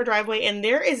pull in her driveway, and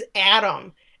there is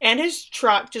Adam and his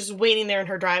truck just waiting there in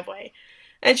her driveway.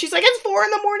 And she's like, it's 4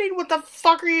 a.m, what the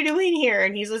fuck are you doing here?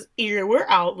 And he says, we're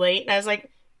out late. And I was like,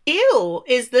 ew,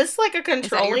 is this like a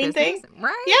controlling thing?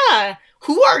 Right. Yeah.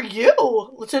 Who are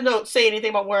you to not say anything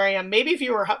about where I am? Maybe if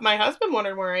you were my husband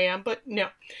wondering where I am, but no.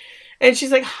 And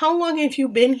she's like, how long have you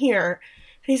been here?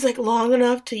 he's like, long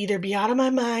enough to either be out of my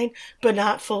mind, but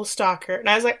not full stalker. And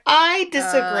I was like, I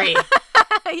disagree.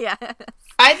 Yeah.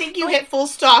 I think you hit full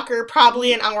stalker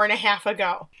probably an hour and a half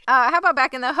ago. How about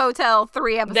back in the hotel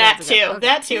 3 episodes ago?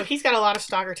 That too. He's got a lot of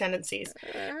stalker tendencies.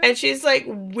 And she's like,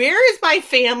 where is my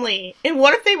family? And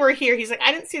what if they were here? He's like,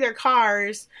 I didn't see their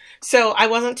cars, so I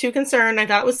wasn't too concerned. I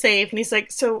thought it was safe. And he's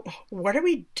like, so what are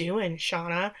we doing,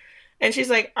 Shauna? And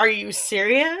she's like, are you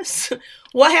serious?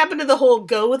 What happened to the whole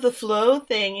go with the flow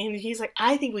thing? And he's like,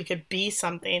 I think we could be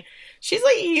something. She's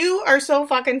like, you are so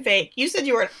fucking fake. You said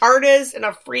you were an artist and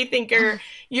a free thinker.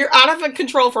 You're out of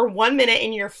control for 1 minute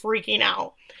and you're freaking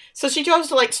out. So she goes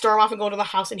to like storm off and go to the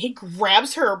house, and he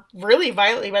grabs her really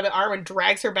violently by the arm and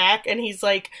drags her back. And he's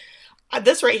like,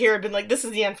 this right here had been like, this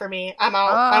is the end for me. I'm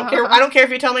out. I don't care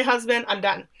if you tell my husband, I'm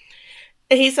done.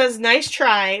 And he says, nice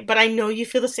try, but I know you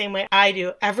feel the same way I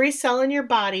do. Every cell in your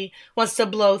body wants to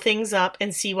blow things up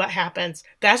and see what happens.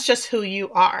 That's just who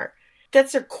you are.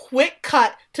 That's a quick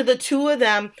cut to the two of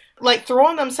them, like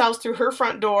throwing themselves through her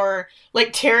front door,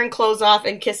 like tearing clothes off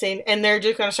and kissing, and they're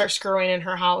just going to start screwing in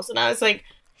her house. And I was like,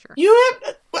 sure.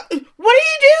 What are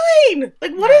you doing?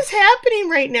 Like, what is happening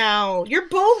right now? You're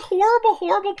both horrible,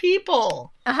 horrible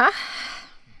people. Uh-huh.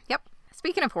 Yep.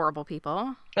 Speaking of horrible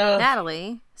people,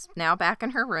 Natalie is now back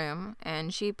in her room,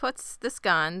 and she puts this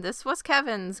gun, this was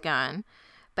Kevin's gun,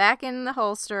 back in the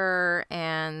holster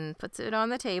and puts it on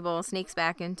the table, sneaks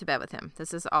back into bed with him.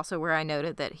 This is also where I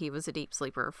noted that he was a deep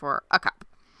sleeper for a cop.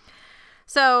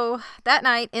 So that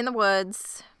night in the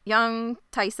woods, young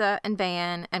Tysa and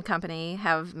Van and company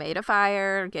have made a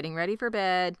fire, getting ready for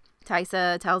bed.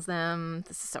 Tysa tells them,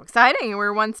 this is so exciting.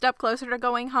 We're one step closer to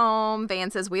going home.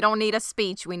 Van says, we don't need a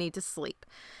speech. We need to sleep.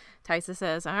 Tysa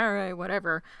says, all right,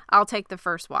 whatever. I'll take the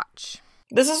first watch.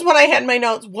 This is what I had in my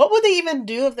notes. What would they even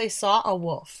do if they saw a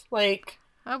wolf? Like,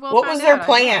 what was their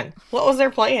plan? What was their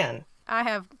plan? I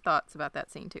have thoughts about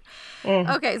that scene, too.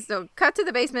 Okay, so cut to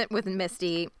the basement with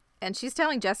Misty, and she's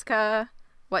telling Jessica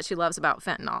what she loves about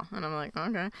fentanyl. And I'm like,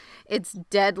 okay. It's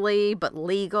deadly, but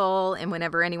legal, and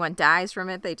whenever anyone dies from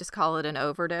it, they just call it an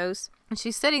overdose. And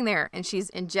she's sitting there, and she's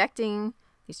injecting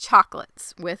these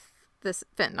chocolates with this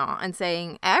fentanyl and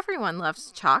saying, everyone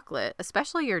loves chocolate,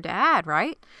 especially your dad,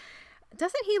 right?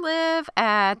 Doesn't he live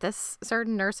at this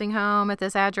certain nursing home at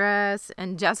this address?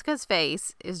 And Jessica's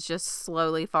face is just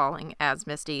slowly falling as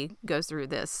Misty goes through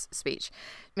this speech.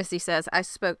 Misty says, I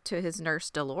spoke to his nurse,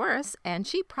 Dolores, and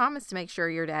she promised to make sure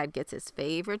your dad gets his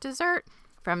favorite dessert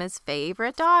from his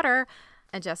favorite daughter.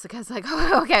 And Jessica's like,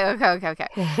 oh, okay.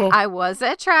 I was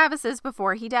at Travis's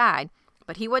before he died,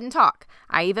 but he wouldn't talk.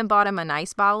 I even bought him a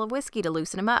nice bottle of whiskey to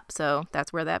loosen him up. So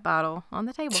that's where that bottle on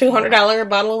the table. $200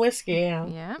 bottle of whiskey, yeah.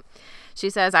 Yeah. She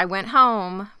says, I went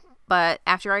home, but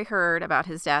after I heard about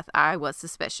his death, I was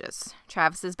suspicious.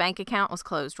 Travis's bank account was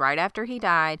closed right after he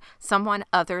died. Someone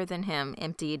other than him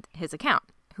emptied his account.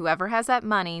 Whoever has that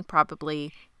money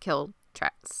probably killed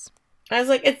Travis. I was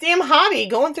like, it's damn Hobby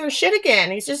going through shit again.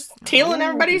 He's just stealing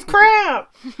everybody's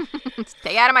crap.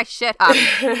 Stay out of my shit, Hobby.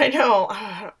 I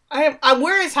know.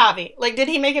 Where is Hobby? Like, did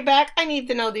he make it back? I need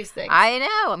to know these things. I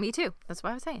know. Me too. That's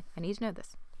what I was saying. I need to know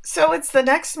this. So it's the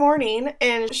next morning,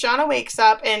 and Shauna wakes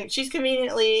up, and she's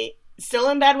conveniently still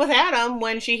in bed with Adam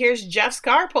when she hears Jeff's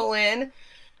car pull in.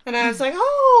 And I was like,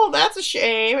 oh, that's a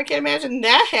shame. I can't imagine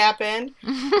that happened.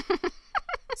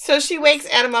 So she wakes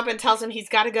Adam up and tells him he's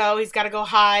got to go. He's got to go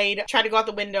hide. Try to go out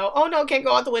the window. Oh, no, can't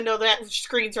go out the window. That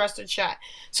screen's rusted shut.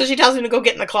 So she tells him to go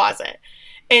get in the closet.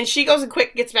 And she goes and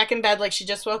quick gets back in bed like she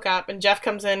just woke up. And Jeff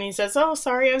comes in and he says, oh,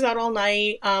 sorry, I was out all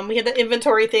night. We had the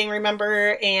inventory thing,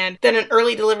 remember? And then an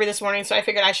early delivery this morning. So I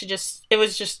figured it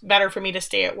was just better for me to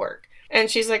stay at work. And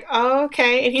she's like, oh,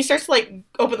 okay. And he starts to like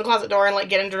open the closet door and like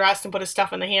get him dressed and put his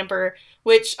stuff in the hamper,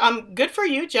 which good for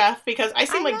you, Jeff, because I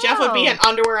seem like Jeff would be an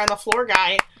underwear on the floor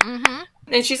guy. Mm-hmm.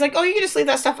 And she's like, oh, you can just leave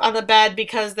that stuff on the bed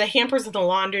because the hamper's in the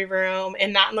laundry room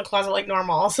and not in the closet like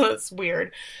normal. So it's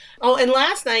weird. Oh, and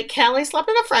last night, Callie slept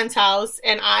at a friend's house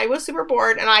and I was super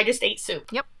bored and I just ate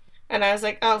soup. Yep. And I was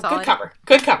like, oh,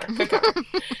 good cover.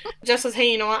 Jeff says,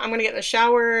 hey, you know what? I'm going to get in the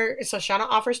shower. So Shauna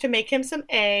offers to make him some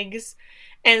eggs.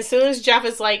 And as soon as Jeff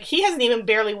is like, he hasn't even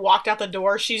barely walked out the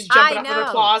door. She's jumping up in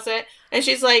the closet. And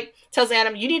she's like, tells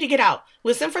Adam, you need to get out.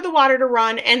 Listen for the water to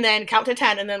run and then count to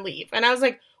 10 and then leave. And I was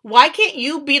like, why can't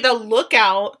you be the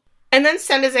lookout and then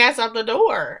send his ass out the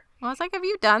door? Well, I was like, have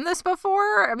you done this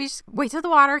before? I mean, just wait till the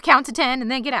water, count to 10, and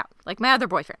then get out. Like my other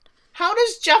boyfriend. How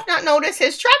does Jeff not notice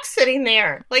his truck sitting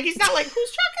there? Like, he's not like, whose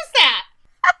truck is that?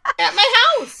 At my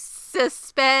house.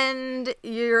 Suspend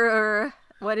your,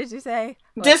 what did you say?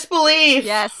 Disbelief.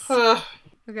 Yes. Ugh.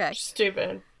 Okay.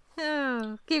 Stupid.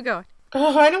 Oh, keep going.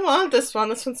 Oh, I don't want this one.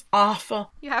 This one's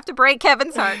awful. You have to break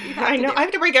Kevin's heart. I know. I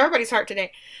have to break everybody's heart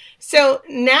today. So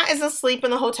Nat is asleep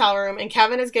in the hotel room, and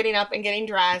Kevin is getting up and getting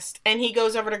dressed, and he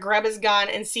goes over to grab his gun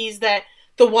and sees that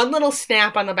the one little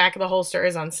snap on the back of the holster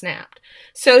is unsnapped.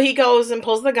 So he goes and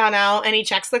pulls the gun out, and he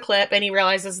checks the clip, and he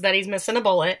realizes that he's missing a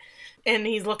bullet, and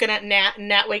he's looking at Nat, and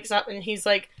Nat wakes up, and he's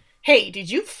like, hey, did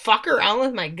you fuck around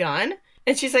with my gun?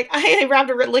 And she's like, I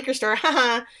robbed a liquor store.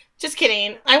 Haha. Just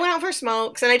kidding. I went out for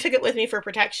smokes, and I took it with me for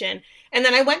protection. And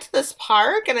then I went to this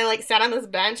park, and I, like, sat on this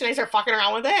bench, and I started fucking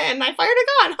around with it, and I fired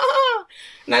a gun.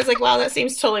 And I was like, wow, that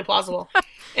seems totally plausible.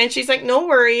 And she's like, no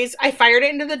worries. I fired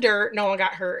it into the dirt. No one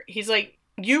got hurt. He's like,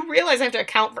 you realize I have to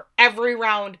account for every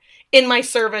round in my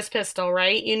service pistol,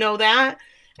 right? You know that?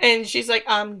 And she's like,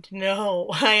 no,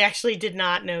 I actually did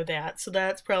not know that. So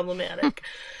that's problematic.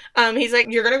 He's like,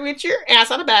 you're going to get your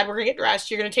ass out of bed. We're going to get dressed.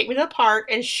 You're going to take me to the park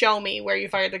and show me where you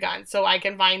fired the gun so I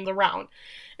can find the round.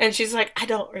 And she's like, I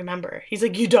don't remember. He's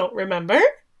like, you don't remember?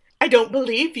 I don't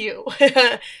believe you.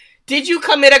 Did you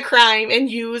commit a crime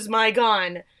and use my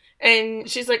gun? And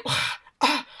she's like,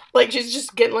 like she's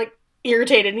just getting like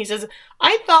irritated. And he says,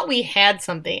 I thought we had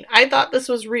something. I thought this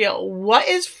was real. What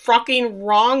is fucking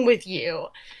wrong with you?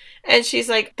 And she's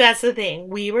like, that's the thing.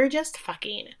 We were just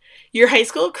fucking. Your high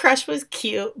school crush was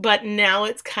cute, but now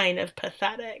it's kind of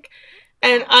pathetic.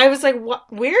 And I was like,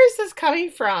 what? Where is this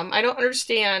coming from? I don't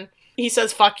understand. He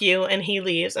says, fuck you, and he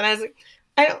leaves. And I was like,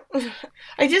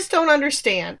 I just don't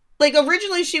understand. Like,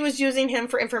 originally she was using him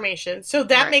for information, so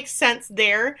that Right. makes sense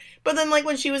there. But then, like,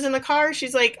 when she was in the car,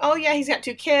 she's like, oh, yeah, he's got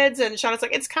 2 kids. And Shauna's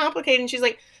like, it's complicated. And she's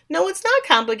like, no, it's not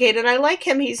complicated. I like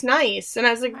him. He's nice. And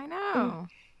I was like, I know.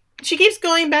 She keeps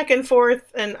going back and forth,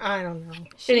 and I don't know.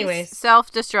 She's Anyways.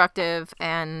 self-destructive,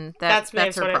 and that's her what it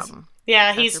is. problem. Yeah,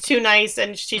 That's he's her too nice,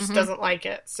 and she just doesn't like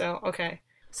it. So, okay.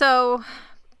 So,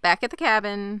 back at the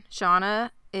cabin, Shauna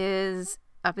is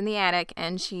up in the attic,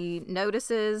 and she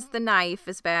notices the knife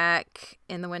is back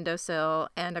in the windowsill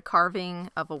and a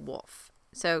carving of a wolf.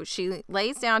 So she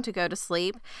lays down to go to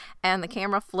sleep, and the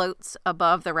camera floats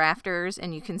above the rafters,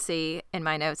 and you can see in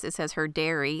my notes it says her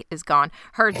dairy is gone.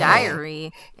 Her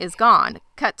diary is gone.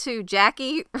 Cut to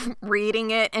Jackie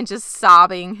reading it and just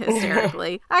sobbing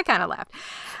hysterically. I kind of laughed.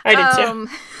 I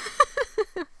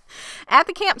did too. At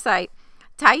the campsite,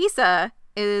 Thaisa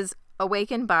is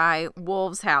awakened by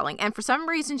wolves howling, and for some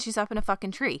reason she's up in a fucking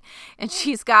tree, and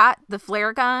she's got the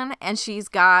flare gun, and she's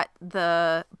got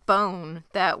the bone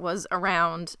that was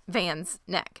around Van's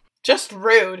neck. Just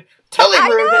rude. Totally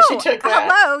rude that she took that.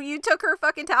 Hello, you took her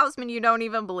fucking talisman you don't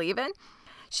even believe in.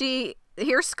 She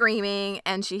hears screaming,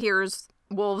 and she hears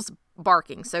wolves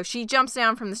barking, so she jumps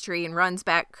down from this tree and runs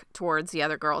back towards the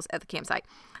other girls at the campsite.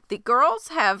 The girls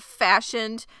have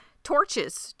fashioned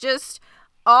torches. Just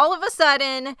all of a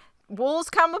sudden, wolves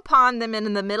come upon them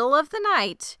in the middle of the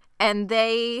night, and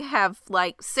they have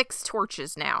like 6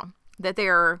 torches now that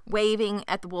they're waving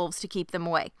at the wolves to keep them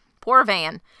away. Poor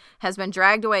Van has been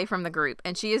dragged away from the group,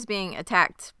 and she is being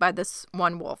attacked by this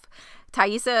one wolf.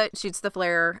 Thaisa shoots the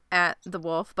flare at the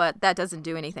wolf, but that doesn't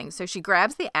do anything. So she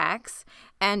grabs the axe,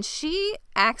 and she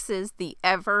axes the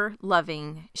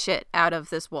ever-loving shit out of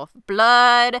this wolf.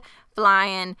 Blood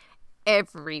flying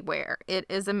everywhere. It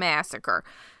is a massacre.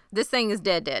 This thing is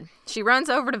dead. She runs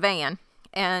over to Van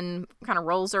and kind of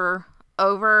rolls her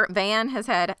over. Van has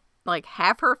had like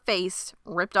half her face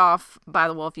ripped off by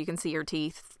the wolf. You can see her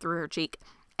teeth through her cheek.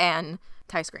 And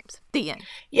Ty screams. The end.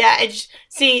 Yeah,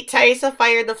 see, Thaisa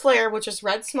fired the flare, which is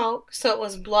red smoke. So it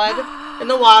was blood in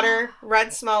the water,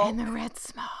 red smoke. And the red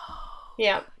smoke.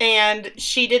 Yeah, and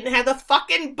she didn't have the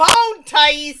fucking bone,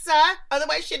 Thaisa.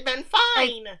 Otherwise, she'd been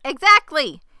fine.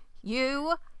 Exactly.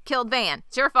 You killed Van.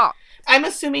 It's your fault. I'm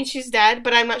assuming she's dead,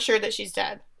 but I'm not sure that she's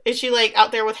dead. Is she, like,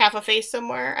 out there with half a face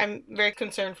somewhere? I'm very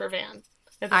concerned for Van.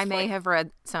 I may have read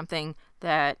something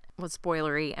that was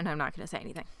spoilery, and I'm not going to say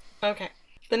anything. Okay.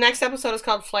 The next episode is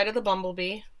called Flight of the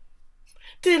Bumblebee.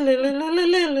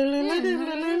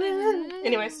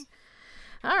 Anyways.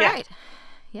 All right.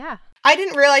 Yeah. I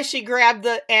didn't realize she grabbed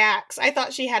the axe. I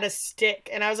thought she had a stick,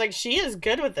 and I was like, she is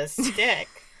good with this stick.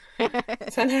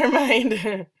 So never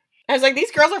mind. I was like,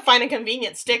 these girls are finding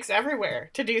convenient sticks everywhere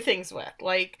to do things with.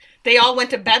 Like, they all went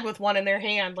to bed with one in their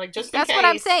hand, like, just in case. That's what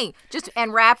I'm saying.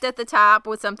 And wrapped at the top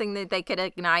with something that they could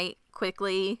ignite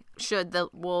quickly should the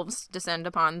wolves descend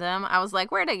upon them. I was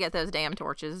like, where'd I get those damn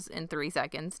torches in 3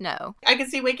 seconds? No. I can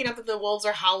see waking up that the wolves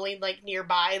are howling, like,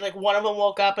 nearby. Like, one of them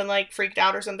woke up and, like, freaked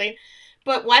out or something.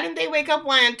 But why didn't they wake up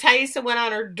when Thaisa went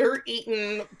on her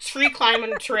dirt-eating,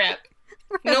 tree-climbing trip?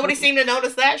 Nobody seemed to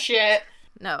notice that shit.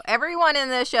 No, everyone in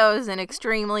this show is in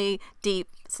extremely deep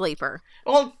sleeper.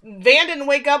 Well, Van didn't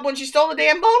wake up when she stole the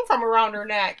damn bone from around her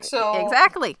neck, so...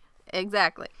 Exactly.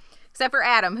 Except for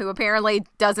Adam, who apparently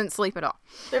doesn't sleep at all.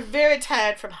 They're very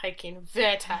tired from hiking.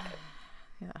 Very tired.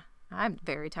 Yeah, I'm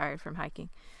very tired from hiking.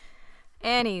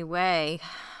 Anyway,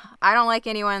 I don't like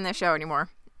anyone in this show anymore.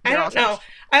 I don't know.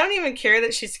 I don't even care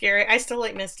that she's scary. I still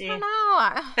like Misty. I know.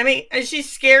 I mean, she's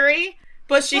scary,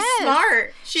 but she's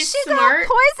smart. She's smart.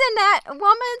 Poison that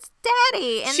woman's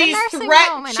daddy in the nursing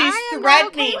home. And she's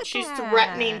threatening. She's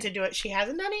threatening to do it. She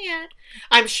hasn't done it yet.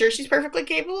 I'm sure she's perfectly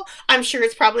capable. I'm sure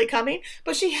it's probably coming,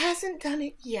 but she hasn't done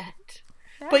it yet.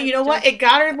 But you know what? It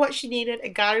got her what she needed.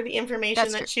 It got her the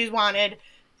information that she wanted.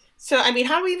 So, I mean,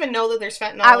 how do we even know that there's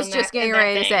fentanyl in that? I was just getting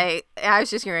ready to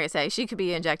say, she could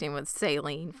be injecting with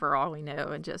saline for all we know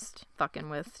and just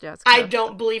fucking with Jessica. I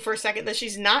don't believe for a second that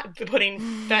she's not putting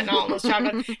fentanyl in this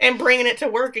chocolate and bringing it to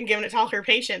work and giving it to all her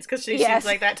patients because she seems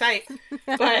like that type.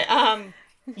 But,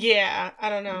 yeah, I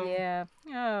don't know. Yeah.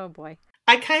 Oh, boy.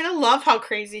 I kind of love how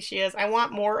crazy she is. I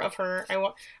want more of her.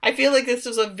 I feel like this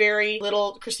was a very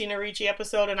little Christina Ricci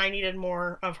episode, and I needed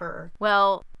more of her.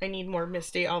 Well, I need more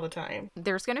Misty all the time.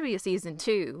 There's going to be a season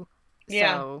 2.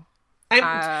 Yeah. So,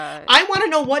 I want to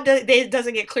know what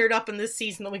doesn't get cleared up in this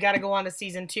season that we got to go on to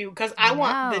season 2, because I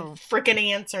want the freaking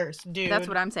answers, dude. That's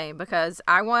what I'm saying, because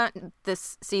I want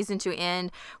this season to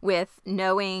end with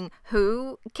knowing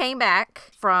who came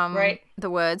back from the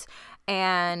woods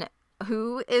and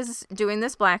who is doing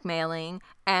this blackmailing,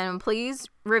 and please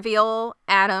reveal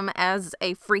Adam as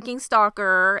a freaking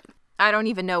stalker. I don't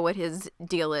even know what his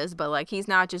deal is, but like, he's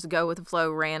not just go with the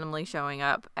flow randomly showing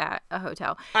up at a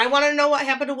hotel. I want to know what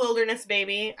happened to Wilderness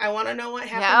Baby. I want to know what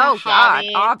happened to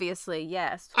Javi. God, obviously,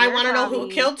 yes. I want to know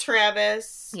who killed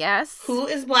Travis. Yes. Who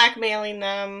is blackmailing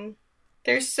them?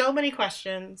 There's so many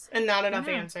questions and not enough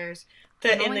answers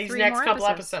in these next couple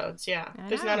episodes. Yeah,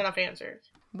 there's not enough answers.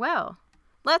 Well,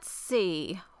 let's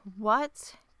see.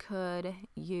 What could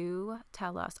you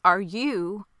tell us? Are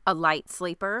you a light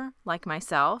sleeper like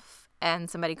myself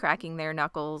and somebody cracking their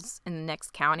knuckles in the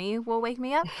next county will wake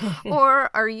me up?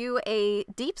 Or are you a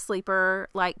deep sleeper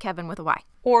like Kevin with a Y?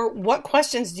 Or what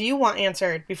questions do you want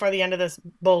answered before the end of this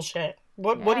bullshit?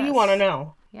 What do you want to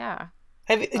know? Yeah.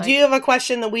 Do you have a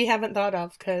question that we haven't thought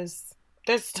of? Because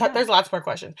there's lots more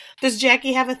questions. Does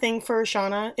Jackie have a thing for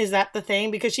Shauna? Is that the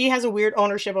thing? Because she has a weird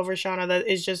ownership over Shauna that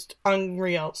is just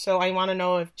unreal. So I want to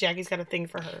know if Jackie's got a thing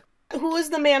for her. Who is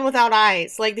the man without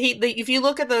eyes? Like, if you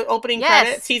look at the opening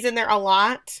credits, he's in there a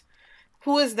lot.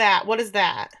 Who is that? What is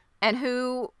that? And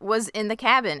who was in the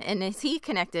cabin? And is he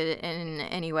connected in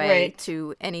any way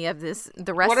to any of this?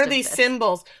 The rest. What are these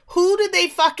symbols? Who did they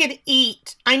fucking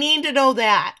eat? I need to know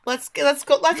that. Let's go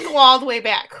all the way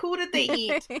back. Who did they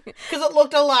eat? Because it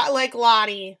looked a lot like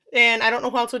Lottie, and I don't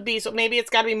know who else would be. So maybe it's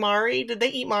got to be Mari. Did they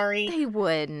eat Mari? They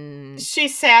wouldn't. She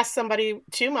sassed somebody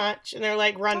too much, and they're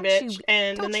like, "Run, bitch!"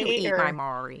 And then they ate her. My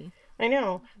Mari. I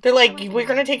know. They're like, "We're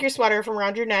gonna take your sweater from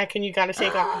around your neck, and you got to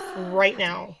take off right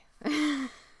now."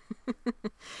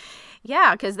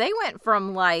 Yeah, because they went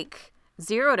from like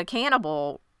 0 to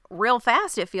cannibal real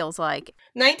fast, it feels like.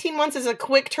 19 months is a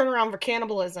quick turnaround for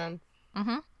cannibalism.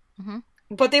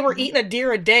 But they were eating a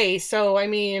deer a day, so I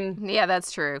mean... Yeah,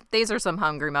 that's true. These are some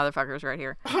hungry motherfuckers right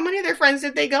here. How many of their friends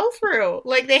did they go through?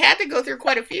 Like, they had to go through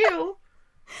quite a few.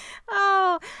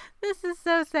 Oh, this is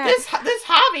so sad. This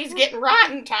Javi's getting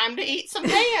rotten. Time to eat some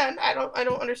man. I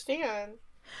don't understand.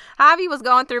 Javi was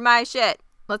going through my shit.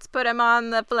 Let's put him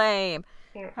on the flame.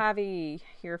 Javi,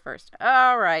 you're first.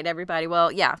 All right, everybody.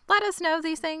 Well, yeah, let us know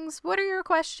these things. What are your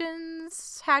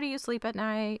questions? How do you sleep at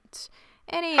night?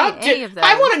 Any of those.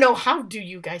 I want to know, how do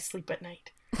you guys sleep at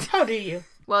night? How do you?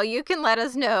 Well, you can let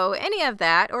us know any of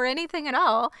that or anything at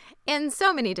all in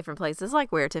so many different places,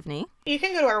 like where, Tiffany? You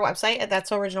can go to our website at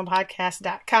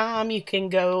that'soriginalpodcast.com. You can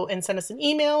go and send us an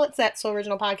email. It's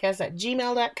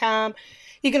that'soriginalpodcast@gmail.com.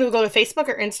 You can go to Facebook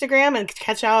or Instagram and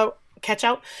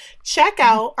check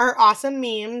out our awesome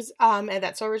memes at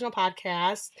That's So Original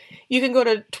Podcast. You can go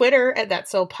to Twitter at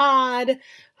That's So Pod.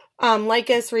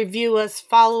 Like us, review us,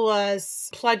 follow us,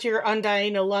 pledge your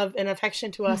undying love and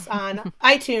affection to us on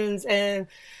iTunes and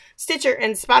Stitcher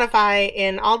and Spotify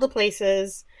and all the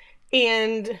places.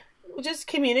 And just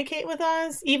communicate with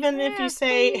us. Even if you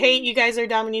say, hey, you guys are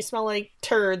dumb and you smell like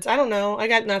turds. I don't know. I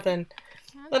got nothing.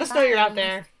 Let us know you're out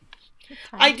there.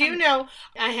 I do know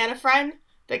I had a friend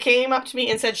that came up to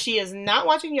me and said she is not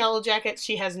watching Yellow Jackets.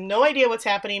 She has no idea what's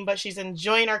happening, but she's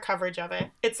enjoying our coverage of it.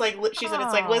 It's like, she said,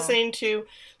 it's like listening to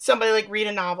somebody like read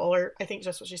a novel, or I think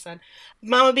just what she said.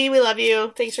 Mama B, we love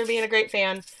you. Thanks for being a great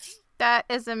fan. That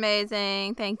is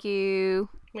amazing. Thank you.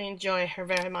 We enjoy her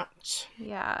very much.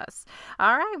 Yes.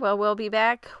 All right. Well, we'll be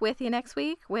back with you next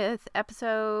week with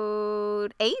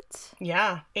episode 8.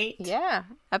 Yeah, 8. Yeah.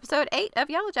 Episode 8 of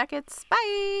Yellow Jackets.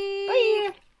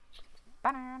 Bye.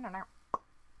 Bye.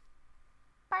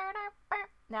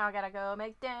 Now I gotta go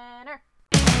make dinner.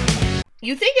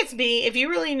 You think it's me. If you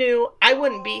really knew, I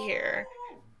wouldn't be here.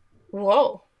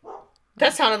 Whoa.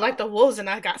 That sounded like the wolves and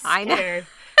I got scared.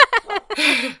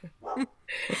 I know.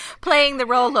 Playing the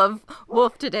role of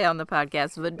wolf today on the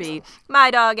podcast would be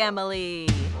my dog, Emily.